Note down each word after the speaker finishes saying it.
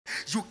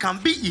You can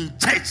be in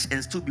church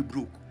and still be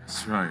broke.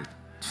 That's right.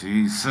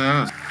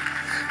 Jesus.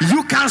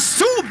 You can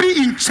still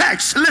be in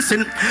church.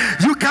 Listen,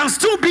 you can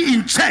still be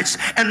in church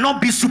and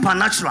not be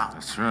supernatural.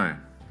 That's right.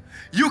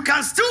 You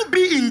can still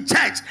be in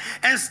church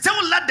and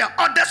still let the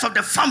others of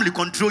the family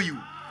control you.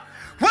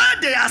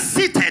 Where they are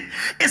seated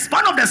is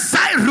one of the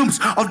side rooms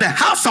of the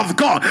house of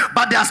God,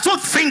 but they are still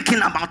thinking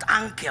about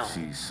uncle.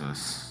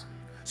 Jesus.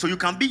 So you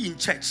can be in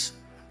church.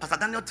 Pastor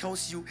Daniel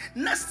tells you,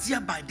 next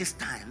year by this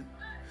time,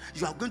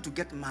 you are going to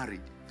get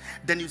married.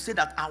 Then you say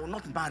that I will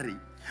not marry,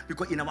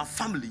 because in our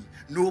family,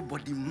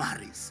 nobody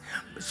marries.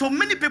 So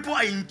many people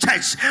are in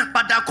church,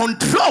 but they are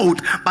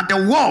controlled by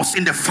the walls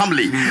in the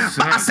family. Jesus.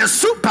 But as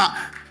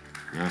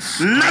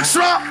a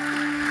natural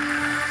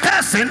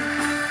person,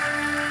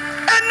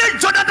 any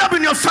Jonadab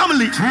in your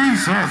family,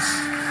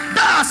 Jesus,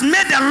 that has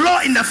made a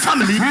law in the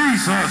family,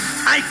 Jesus,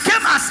 I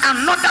came as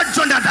another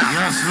Jonadab.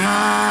 Yes,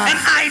 Lord. And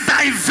I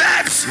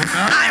divert,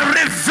 I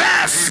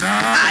reverse,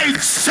 I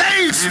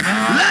change.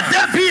 Let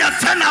there be a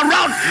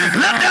turnaround.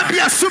 Let there be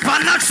a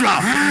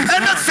supernatural.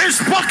 Anything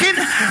spoken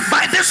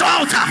by this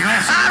altar,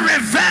 I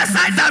reverse,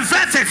 I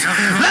divert it.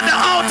 Let the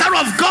altar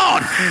of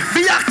God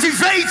be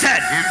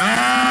activated.